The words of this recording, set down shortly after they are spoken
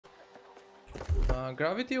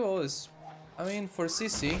Gravity wall is, I mean, for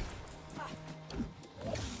CC,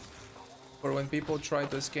 for when people try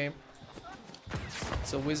to escape.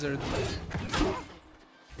 It's a wizard.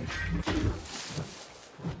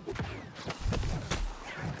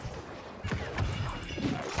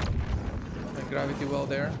 And gravity well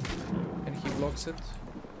there, and he blocks it.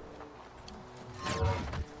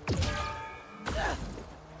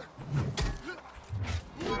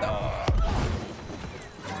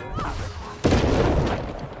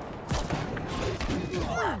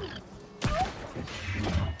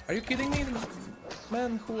 Are you kidding me?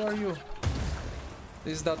 Man, who are you?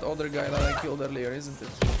 This is that other guy that I killed earlier, isn't it?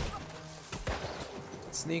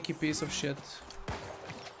 Sneaky piece of shit.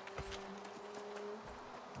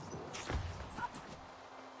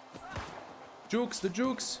 Jukes, the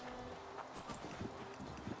jukes!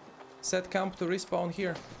 Set camp to respawn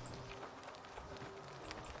here.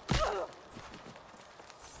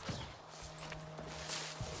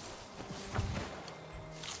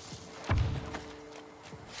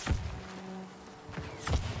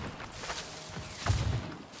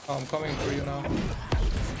 Oh, I'm coming for you now.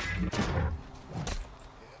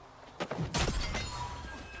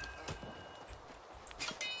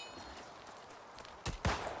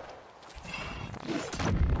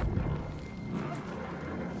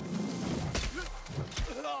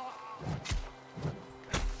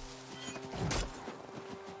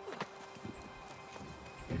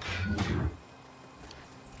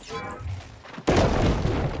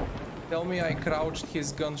 Tell me I crouched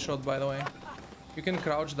his gunshot, by the way. You can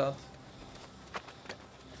crouch that.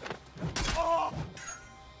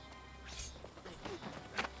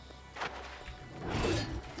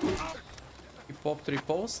 He popped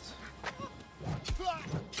riposte.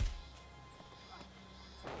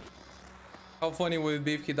 How funny would it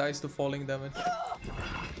be if he dies to falling damage?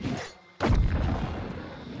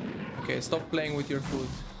 Okay, stop playing with your food.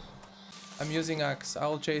 I'm using axe.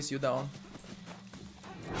 I'll chase you down.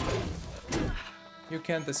 You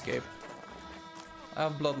can't escape. I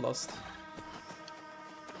have bloodlust.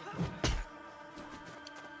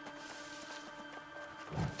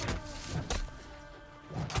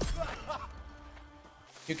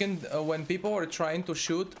 You can, when people are trying to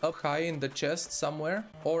shoot up high in the chest somewhere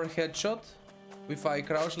or headshot, if I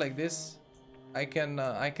crouch like this, I can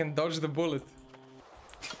dodge the bullet.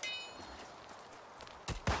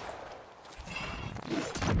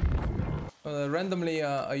 Randomly,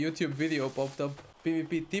 a YouTube video popped up.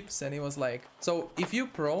 PvP tips, and it was like, so if you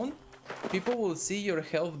prone, people will see your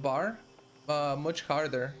health bar much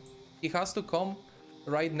harder. He has to come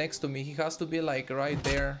right next to me. He has to be like right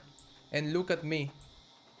there and look at me.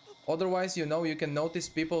 Otherwise, you know, you can notice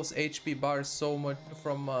people's HP bars so much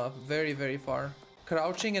from very, very far.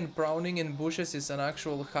 Crouching and prowling in bushes is an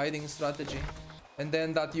actual hiding strategy. And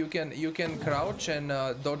then that you can crouch and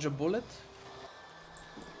dodge a bullet.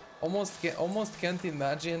 Almost can't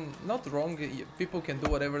imagine, not wrong, people can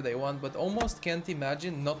do whatever they want, but almost can't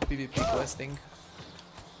imagine not PvP questing.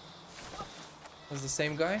 Is the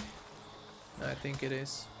same guy? I think it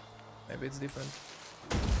is. Maybe it's different.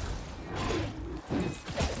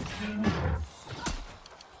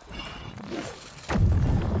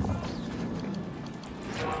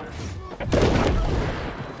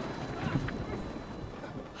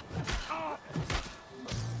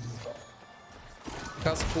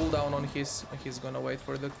 Has cooldown on his. He's gonna wait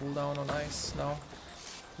for the cooldown on ice now.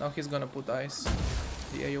 Now he's gonna put ice.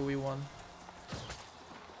 The AoE one.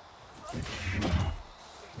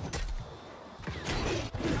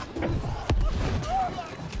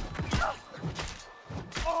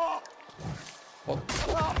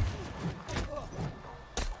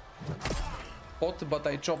 Hot, but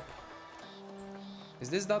I chop. Is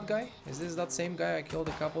this that guy? Is this that same guy I killed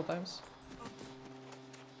a couple times?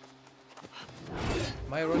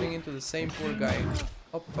 Am I running into the same poor guy?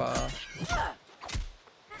 Hoppa.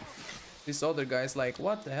 This other guy's like,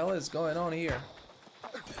 what the hell is going on here?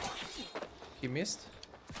 He missed.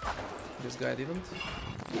 This guy didn't.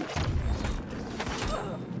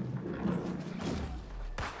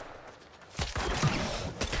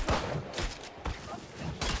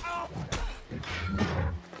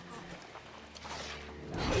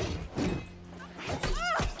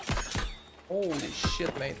 Holy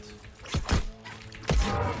shit, mate.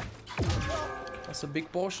 That's a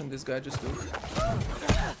big portion this guy just took.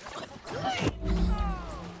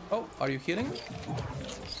 Oh, are you healing?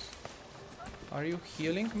 Are you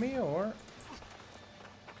healing me or?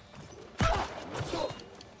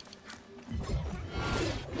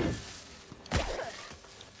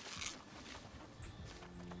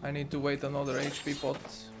 I need to wait another HP pot.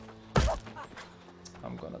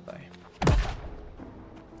 I'm gonna die.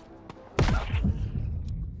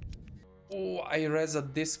 I res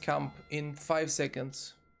at this camp in 5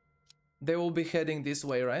 seconds. They will be heading this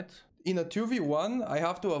way, right? In a 2v1, I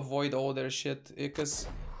have to avoid all their shit, because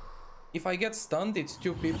if I get stunned, it's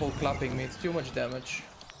 2 people clapping me. It's too much damage.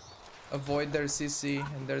 Avoid their CC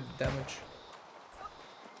and their damage.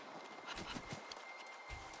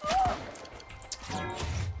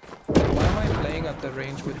 Why am I playing at the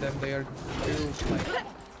range with them? They are too, like,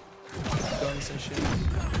 guns and shit.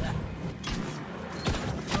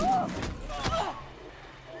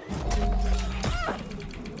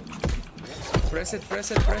 Press it,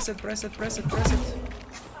 press it, press it, press it, press it, press it.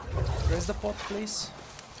 Press the pot, please.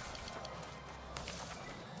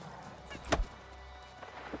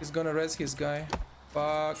 He's gonna res his guy.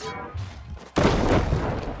 Fuck.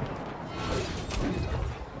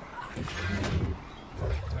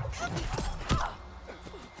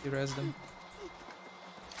 He resed him.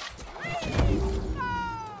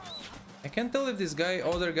 I can't tell if this guy,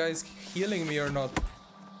 other guy's healing me or not.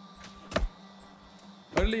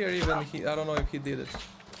 Earlier even, I don't know if he did it.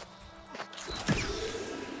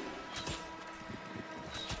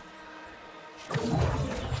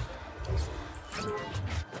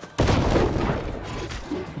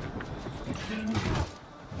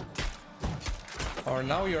 Or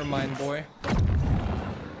now you're mine, boy.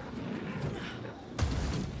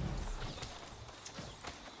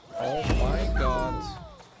 Oh my god.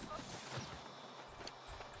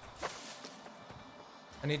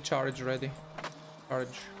 I need charge ready. Charge.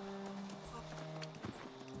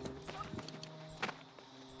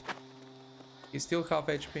 He's still half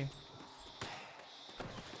HP.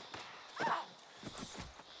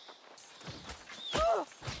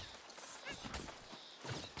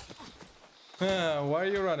 Why are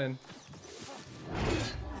you running?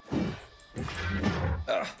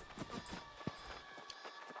 Ugh.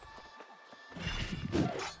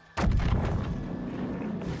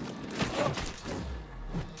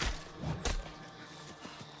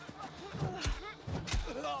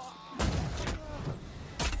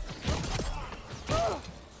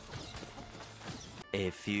 A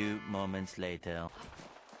few moments later.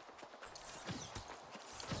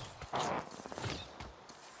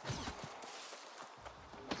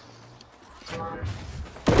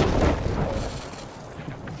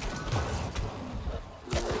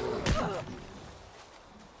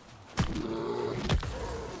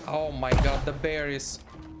 Oh my god, the bear is...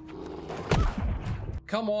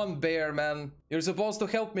 Come on, bear, man. You're supposed to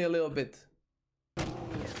help me a little bit.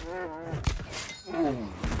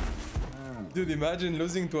 Dude, imagine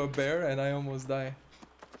losing to a bear and I almost die.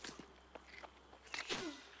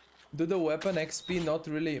 Do the weapon XP not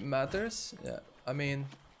really matters? Yeah, I mean,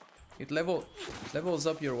 it levels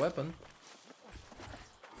up your weapon.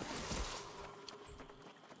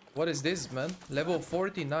 What is this, man? Level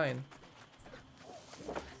 49.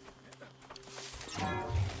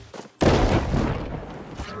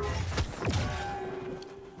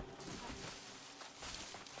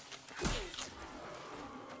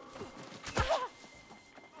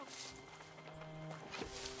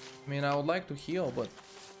 I mean, I would like to heal, but...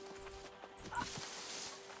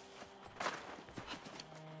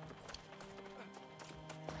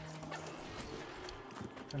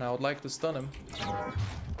 And I would like to stun him.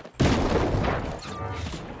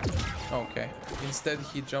 Okay. Instead,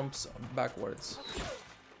 he jumps backwards.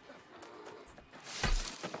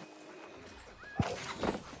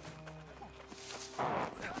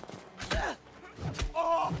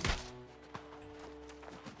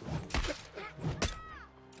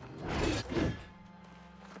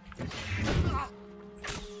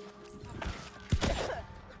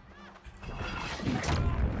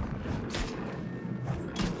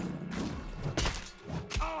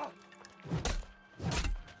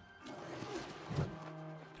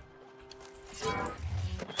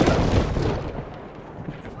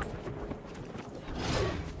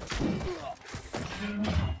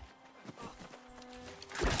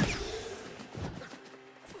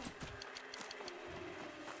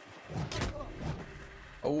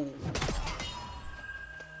 Oh,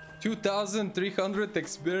 2,300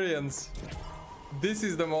 experience. This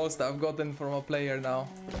is the most I've gotten from a player now.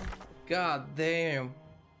 God damn.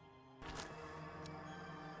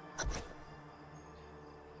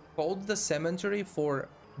 Hold the cemetery for...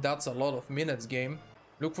 That's a lot of minutes, game.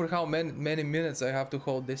 Look for how many minutes I have to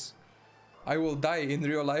hold this. I will die in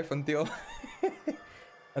real life until...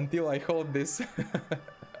 until I hold this.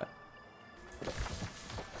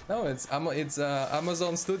 No, it's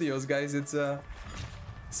Amazon Studios, guys. It's a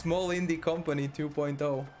small indie company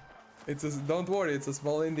 2.0. Don't worry, it's a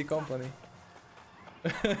small indie company.